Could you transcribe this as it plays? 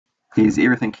Here's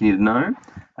everything you need to know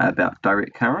about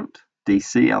direct current,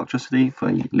 DC electricity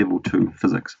for level 2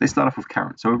 physics. Let's start off with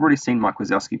current. So we've already seen Mike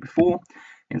Wazowski before,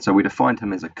 and so we defined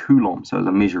him as a coulomb, so as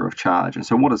a measure of charge. And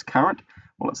so what is current?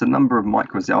 Well, it's a number of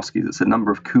Mike Wazowskis. It's a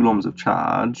number of coulombs of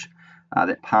charge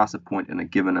that pass a point in a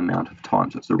given amount of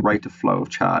time. So it's the rate of flow of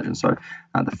charge. And so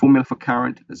the formula for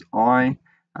current is I,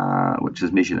 which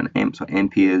is measured in amps or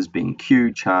amperes, being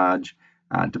Q, charge,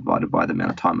 divided by the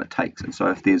amount of time it takes. And so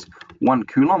if there's 1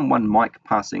 coulomb, 1 mic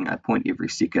passing a point every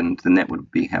second, then that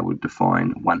would be how we'd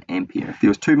define 1 ampere. If there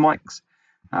was 2 mics,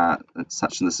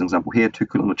 such in this example here, 2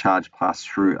 coulomb of charge pass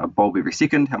through a bulb every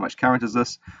second. How much current is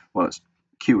this? Well,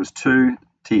 Q is 2,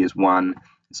 T is 1,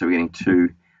 so we're getting 2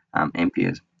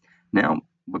 amperes. Now,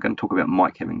 we're going to talk about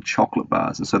Mike having chocolate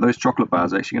bars. And so those chocolate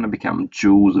bars are actually going to become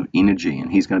joules of energy.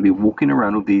 And he's going to be walking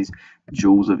around with these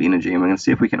joules of energy. And we're going to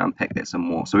see if we can unpack that some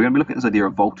more. So we're going to be looking at this idea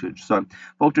of voltage. So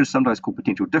voltage is sometimes called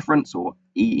potential difference, or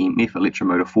EMF,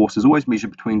 electromotive force, is always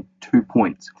measured between 2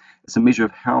 points. It's a measure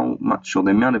of how much or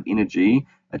the amount of energy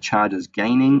a charge is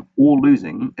gaining or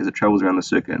losing as it travels around the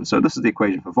circuit. And so this is the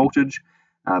equation for voltage.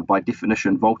 By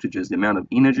definition, voltage is the amount of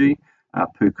energy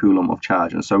per coulomb of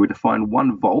charge. And so we define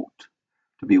 1 volt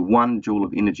to be 1 joule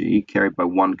of energy carried by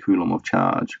 1 coulomb of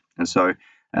charge. And so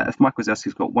if Mike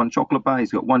Wazowski's got 1 chocolate bar,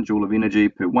 he's got 1 joule of energy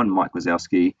per 1 Mike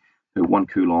Wazowski per 1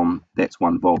 coulomb. That's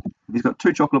 1 volt. If he's got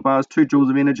 2 chocolate bars, 2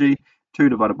 joules of energy, 2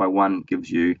 divided by 1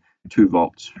 gives you 2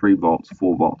 volts, 3 volts,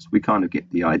 4 volts. We kind of get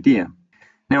the idea.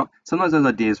 Now, sometimes those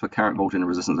ideas for current, voltage, and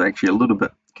resistance are actually a little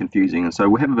bit confusing. And so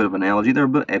we have a bit of an analogy. They're a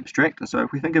bit abstract. And so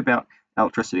if we think about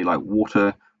electricity like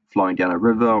water flowing down a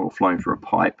river or flowing through a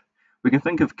pipe, we can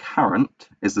think of current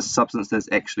as the substance that's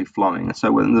actually flowing. And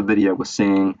so within the video, we're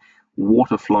seeing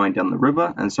water flowing down the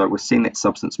river. And so we're seeing that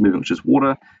substance moving, which is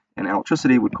water. And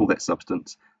electricity would call that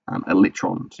substance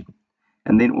electrons.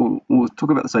 And then we'll talk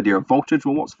about this idea of voltage.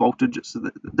 Well, what's voltage? It's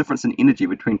the difference in energy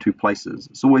between 2 places.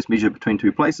 It's always measured between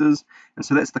 2 places. And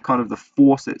so that's the kind of the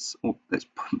force that's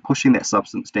pushing that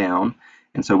substance down.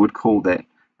 And so we'd call that,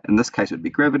 in this case, it would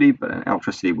be gravity, but in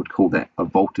electricity, would call that a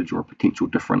voltage or a potential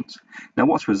difference. Now,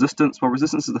 what's resistance? Well,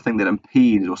 resistance is the thing that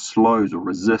impedes or slows or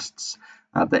resists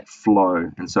that flow.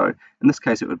 And so in this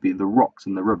case, it would be the rocks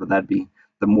in the river. That'd be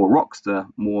the more rocks, the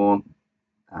more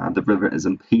the river is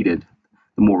impeded.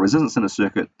 The more resistance in a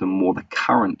circuit, the more the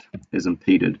current is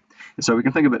impeded. And so we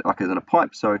can think of it like as in a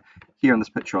pipe. So here in this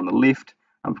picture on the left,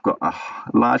 I've got a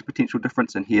large potential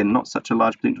difference, and here not such a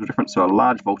large potential difference. So a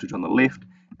large voltage on the left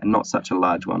and not such a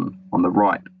large one on the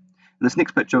right. In this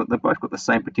next picture, they've both got the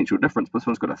same potential difference, but this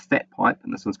one's got a fat pipe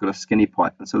and this one's got a skinny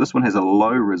pipe. And so this one has a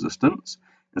low resistance,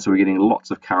 and so we're getting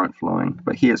lots of current flowing.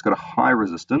 But here it's got a high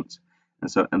resistance, and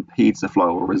so it impedes the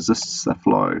flow or resists the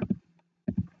flow.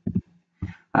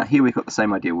 Here we've got the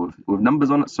same idea with numbers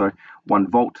on it. So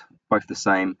 1 volt, both the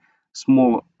same.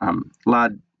 Smaller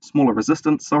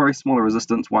resistance,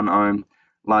 1 ohm.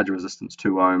 Larger resistance,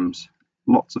 2 ohms.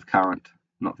 Lots of current,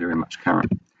 not very much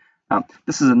current.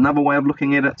 This is another way of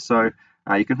looking at it. So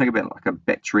you can think about it like a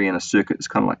battery in a circuit. It's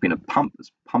kind of like being a pump.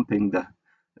 It's pumping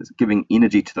it's giving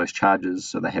energy to those charges,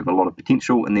 so they have a lot of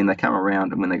potential, and then they come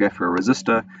around, and when they go through a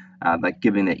resistor, they're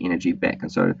giving that energy back.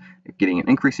 And so getting an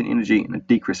increase in energy and a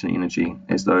decrease in energy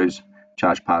as those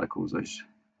charged particles, those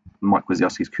Mike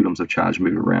Wazowski's coulombs of charge,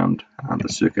 move around the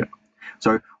circuit.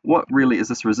 So what really is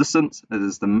this resistance? It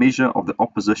is the measure of the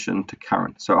opposition to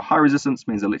current. So a high resistance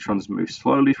means electrons move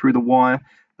slowly through the wire.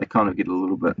 They kind of get a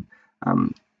little bit,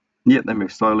 they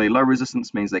move slowly. Low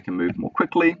resistance means they can move more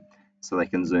quickly, so they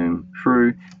can zoom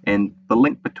through. And the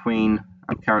link between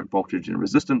current, voltage, and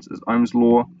resistance is Ohm's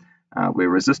law, where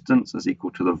resistance is equal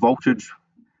to the voltage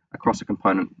across a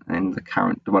component and the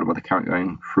current divided by the current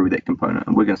going through that component.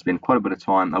 And we're going to spend quite a bit of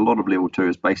time. A lot of level 2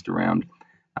 is based around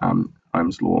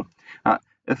Ohm's law.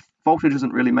 If voltage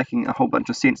isn't really making a whole bunch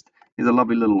of sense, there's a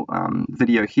lovely little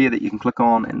video here that you can click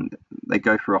on, and they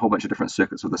go through a whole bunch of different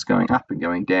circuits with this going up and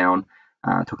going down,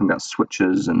 talking about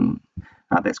switches, and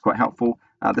that's quite helpful.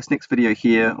 This next video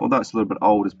here, although it's a little bit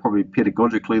old, is probably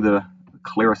pedagogically the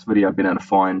clearest video I've been able to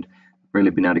find, really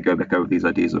been able to go back over these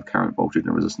ideas of current, voltage,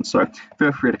 and resistance. So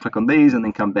feel free to click on these and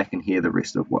then come back and hear the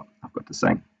rest of what I've got to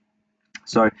say.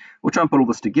 So we'll try and put all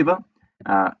this together.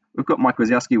 We've got Mike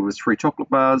Wazowski with his 3 chocolate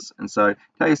bars, and so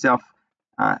tell yourself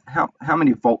how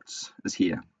many volts is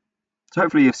here. So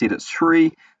hopefully you've said it's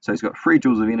 3, so he's got 3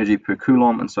 joules of energy per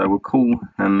coulomb, and so we'll call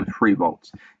him 3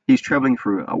 volts. He's traveling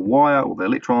through a wire, or the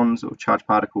electrons or charged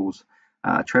particles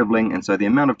traveling, and so the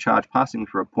amount of charge passing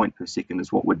through a point per second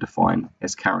is what we'd define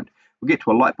as current. We'll get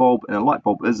to a light bulb, and a light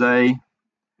bulb is a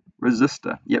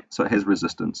resistor. Yep, so it has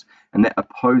resistance, and that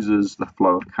opposes the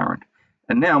flow of current.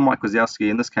 And now Mike Wazowski,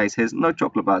 in this case, has no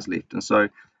chocolate bars left, and so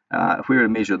if we were to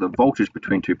measure the voltage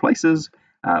between two places,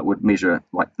 it would measure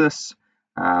like this,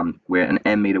 where an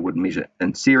ammeter would measure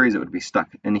in series. It would be stuck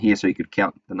in here, so you could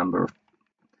count the number of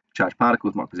charged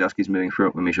particles Mike Wazowski's moving through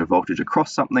it. We measure voltage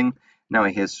across something. Now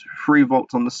he has 3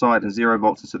 volts on the side and 0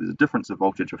 volts, and so there's a difference of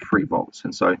voltage of 3 volts.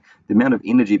 And so the amount of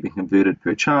energy being converted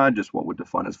per charge is what we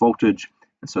define as voltage.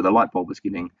 And so the light bulb is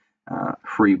getting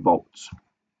 3 volts.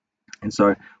 And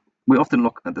so we often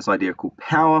look at this idea called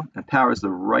power, and power is the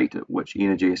rate at which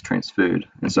energy is transferred.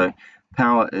 And so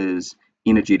power is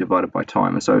energy divided by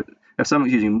time. And so if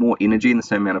something's using more energy in the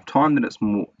same amount of time, then it's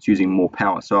using more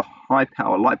power. So a high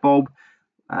power light bulb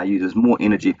uses more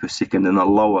energy per second than a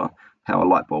lower power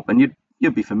light bulb. And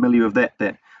you'd be familiar with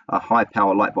that a high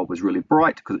power light bulb is really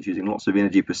bright because it's using lots of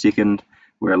energy per second,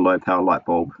 where a low power light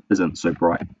bulb isn't so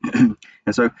bright. And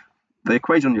so the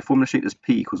equation on your formula sheet is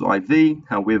P equals IV.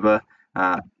 However,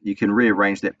 you can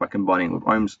rearrange that by combining with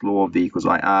Ohm's law, V equals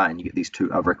IR, and you get these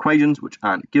two other equations, which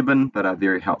aren't given but are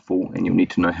very helpful, and you'll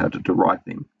need to know how to derive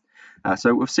them.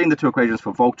 So we've seen the two equations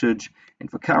for voltage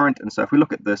and for current, and so if we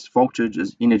look at this, voltage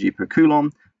is energy per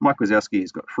coulomb. Mike Wazowski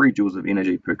has got 3 joules of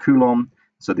energy per coulomb,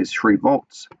 so there's 3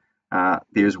 volts.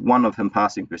 There's 1 of him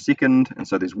passing per second, and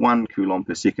so there's 1 coulomb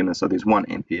per second, and so there's 1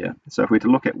 ampere. So if we're to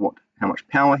look at how much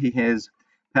power he has,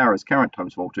 power is current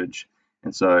times voltage,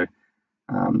 and so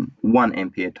 1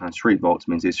 ampere times 3 volts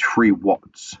means there's 3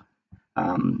 watts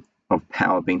of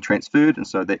power being transferred, and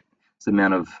so that's the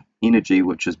amount of energy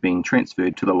which is being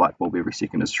transferred to the light bulb every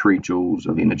second is 3 joules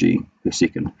of energy per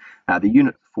second. The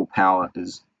unit for power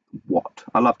is watt.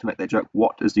 I love to make that joke.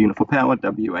 Watt is the unit for power,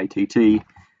 W-A-T-T,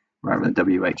 rather than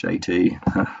W-H-A-T.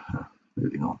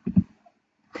 Moving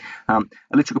on.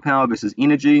 Electrical power versus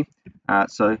energy.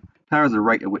 So power is the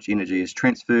rate at which energy is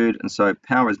transferred, and so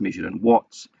power is measured in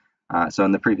watts. So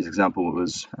in the previous example, it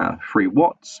was 3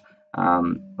 watts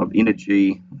of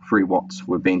energy. 3 watts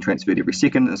were being transferred every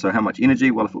second. And so how much energy?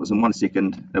 Well, if it was in 1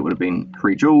 second, it would have been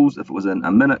 3 joules. If it was in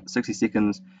a minute, 60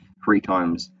 seconds, 3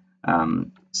 times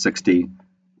 60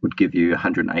 would give you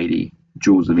 180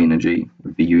 joules of energy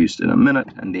would be used in a minute.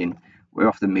 And then we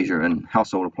often measure in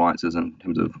household appliances in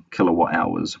terms of kilowatt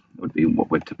hours would be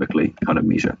what we'd typically kind of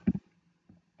measure.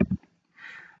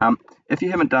 If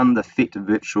you haven't done the PhET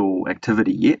virtual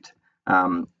activity yet,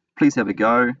 please have a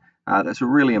go. That's a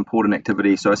really important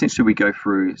activity. So essentially we go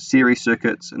through series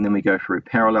circuits, and then we go through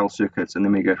parallel circuits, and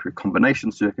then we go through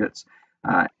combination circuits.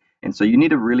 And so you need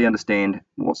to really understand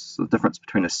what's the difference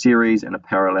between a series and a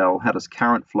parallel. How does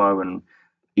current flow in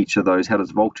each of those? How does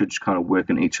voltage kind of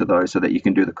work in each of those so that you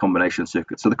can do the combination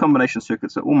circuits? So the combination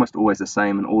circuits are almost always the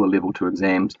same in all the level 2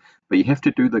 exams, but you have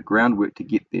to do the groundwork to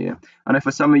get there. I know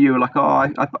for some of you are like, oh,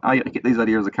 I get these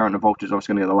ideas of current and voltage. I was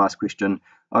going to go to the last question.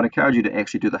 I'd encourage you to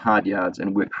actually do the hard yards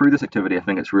and work through this activity. I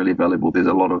think it's really valuable. There's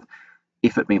a lot of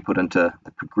effort being put into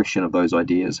the progression of those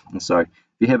ideas. And so if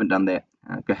you haven't done that,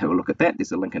 go have a look at that.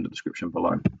 There's a link in the description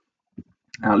below.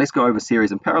 Let's go over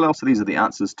series and parallel. So these are the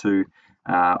answers to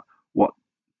what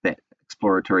that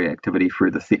exploratory activity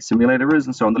through the PhET simulator is.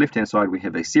 And so on the left-hand side, we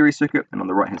have a series circuit, and on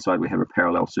the right-hand side, we have a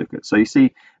parallel circuit. So you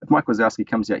see, if Mike Wazowski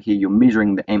comes out here, you're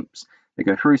measuring the amps that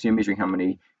go through, so you're measuring how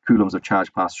many coulombs of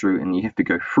charge pass through, and you have to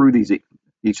go through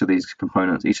each of these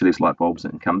components, each of these light bulbs,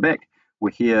 and come back.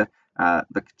 We're here,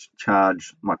 the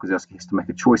charge, Mike Wazowski has to make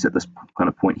a choice at this kind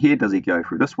of point here. Does he go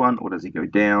through this one, or does he go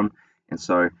down? And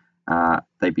so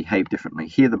they behave differently.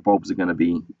 Here, the bulbs are going to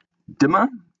be dimmer,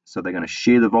 so they're going to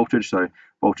share the voltage. So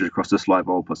voltage across this light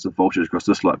bulb plus the voltage across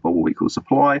this light bulb will equal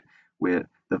supply, where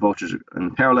the voltage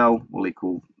in parallel will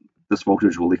equal this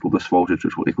voltage will equal this voltage,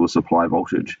 which will equal supply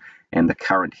voltage, and the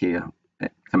current here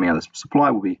coming out of this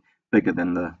supply will be bigger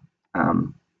than the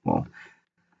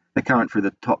current through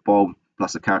the top bulb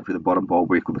plus the current through the bottom bulb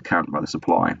will equal the current by the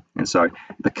supply. And so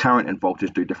the current and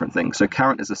voltage do different things. So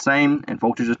current is the same and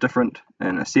voltage is different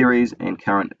in a series, and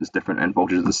current is different and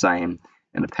voltage is the same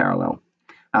in a parallel.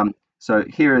 So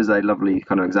here is a lovely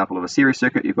kind of example of a series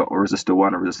circuit. You've got a resistor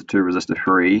 1, a resistor 2, resistor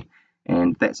 3,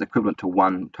 and that's equivalent to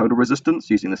 1 total resistance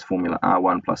using this formula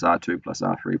R1 plus R2 plus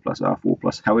R3 plus R4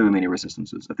 plus however many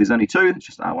resistances. If there's only 2, it's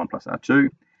just R1 plus R2,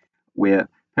 where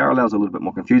parallel is a little bit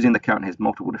more confusing. The current has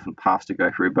multiple different paths to go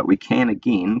through, but we can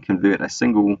again convert a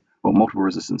single or multiple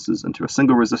resistances into a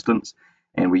single resistance,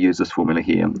 and we use this formula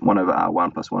here, 1 over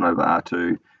R1 plus 1 over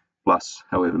R2 plus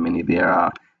however many there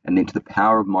are, and then to the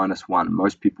power of minus 1.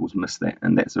 Most people miss that,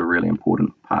 and that's a really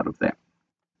important part of that.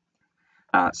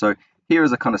 So here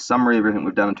is a kind of summary of everything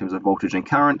we've done in terms of voltage and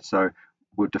current. So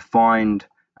we've defined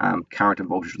current and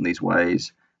voltage in these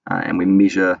ways, and we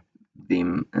measure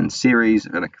them in series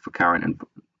for current and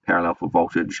parallel for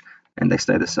voltage, and they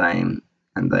stay the same.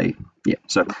 And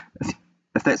so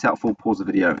if that's helpful, pause the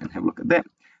video and have a look at that.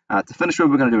 To finish with,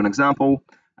 we're going to do an example.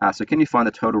 So can you find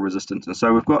the total resistance? And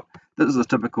so we've got, this is a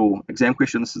typical exam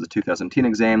question. This is a 2010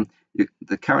 exam.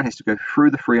 The current has to go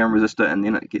through the 3 ohm resistor, and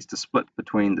then it gets to split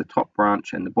between the top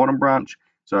branch and the bottom branch.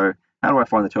 So how do I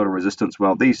find the total resistance?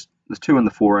 Well, the 2 and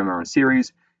the 4 ohm are in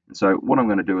series. And so what I'm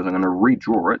going to do is I'm going to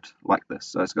redraw it like this.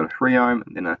 So it's got a 3 ohm,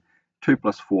 and then a 2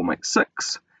 plus 4 makes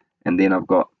 6. And then I've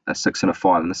got a 6 and a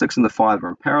 5. And the 6 and the 5 are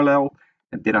in parallel,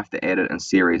 and then I have to add it in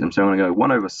series. And so I'm going to go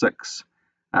 1 over 6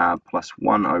 plus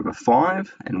 1 over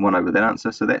 5 and 1 over that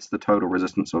answer. So that's the total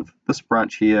resistance of this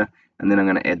branch here, and then I'm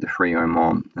going to add the 3 ohm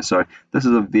on. And so this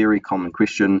is a very common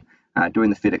question. Doing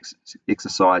the PhET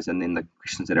exercise and then the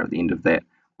questions that are at the end of that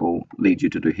will lead you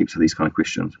to do heaps of these kind of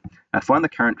questions. Find the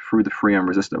current through the 3 ohm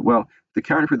resistor. Well, the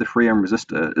current through the 3 ohm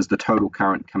resistor is the total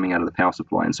current coming out of the power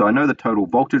supply. And so I know the total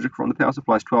voltage from the power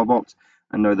supply is 12 volts.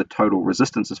 I know the total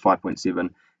resistance is 5.7.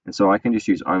 And so I can just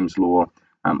use Ohm's law.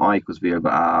 I equals V over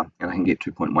R, and I can get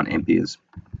 2.1 amperes.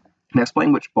 Now,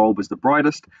 explain which bulb is the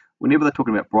brightest. Whenever they're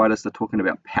talking about brightest, they're talking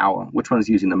about power. Which one is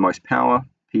using the most power?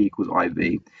 P equals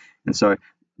IV. And so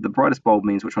the brightest bulb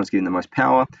means which one's getting the most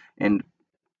power. And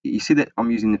you see that I'm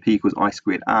using the P equals I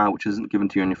squared R, which isn't given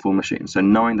to you on your full machine. So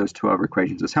knowing those two other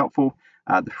equations is helpful.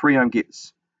 The 3 ohm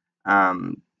gets,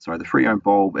 the 3 ohm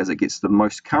bulb, as it gets the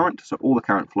most current, so all the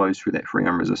current flows through that 3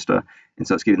 ohm resistor, and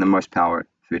so it's getting the most power at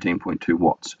 13.2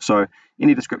 watts. So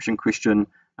any description question,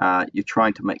 you're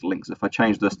trying to make links. If I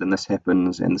change this, then this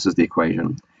happens, and this is the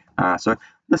equation. So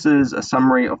this is a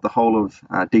summary of the whole of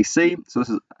DC. So this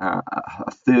is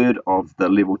a third of the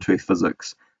level 2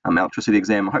 physics electricity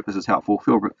exam. I hope this is helpful.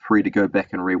 Feel free to go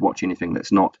back and re-watch anything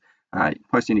that's not.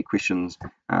 Post any questions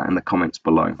in the comments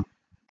below.